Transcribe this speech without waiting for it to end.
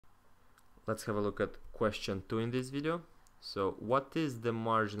Let's have a look at question 2 in this video. So what is the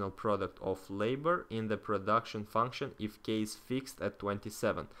marginal product of labor in the production function if k is fixed at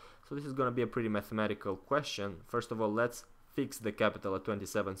 27? So this is going to be a pretty mathematical question. First of all, let's fix the capital at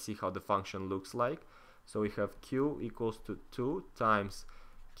 27, see how the function looks like. So we have q equals to 2 times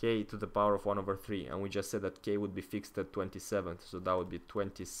k to the power of 1 over 3, and we just said that k would be fixed at 27, so that would be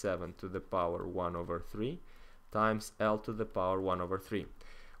 27 to the power 1 over 3 times L to the power 1 over 3.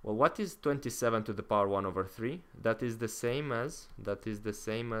 Well, what is 27 to the power 1 over 3? That is the same as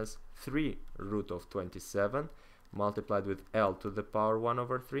 3 root of 27 multiplied with L to the power 1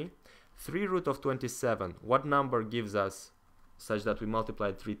 over 3. 3 root of 27, what number gives us such that we multiply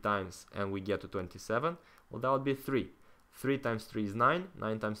it 3 times and we get to 27? Well, that would be 3. 3 times 3 is 9,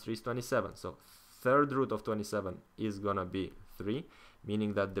 9 times 3 is 27. So third root of 27 is gonna be 3,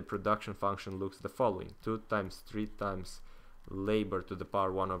 meaning that the production function looks the following: 2 times 3 times labor to the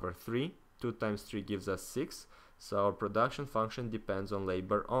power 1 over 3. 2 times 3 gives us 6. So our production function depends on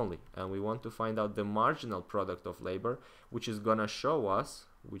labor only, and we want to find out the marginal product of labor, which is gonna show us,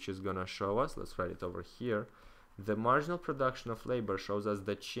 let's write it over here. The marginal production of labor shows us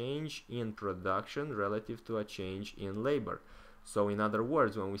the change in production relative to a change in labor. So in other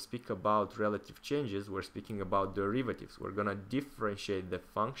words, when we speak about relative changes, we're speaking about derivatives. We're gonna differentiate the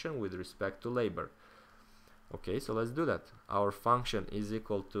function with respect to labor. Okay, so let's do that. Our function is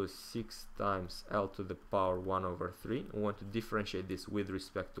equal to 6 times L to the power 1 over 3. We want to differentiate this with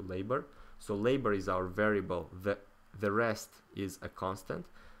respect to labor. So labor is our variable, the rest is a constant.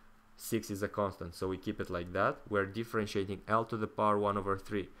 6 is a constant, so we keep it like that. We're differentiating L to the power 1 over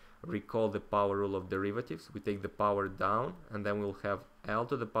 3. Recall the power rule of derivatives. We take the power down, and then we'll have L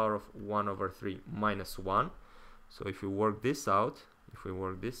to the power of 1 over 3 minus 1. So if we work this out,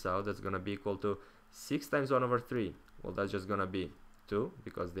 that's going to be equal to 6 times 1 over 3. Well, that's just going to be 2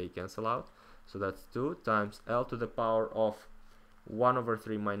 because they cancel out. So that's 2 times L to the power of 1 over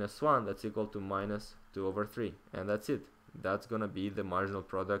 3 minus 1. That's equal to minus 2 over 3. And that's it. That's going to be the marginal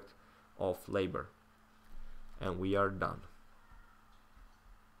product of labor. And we are done.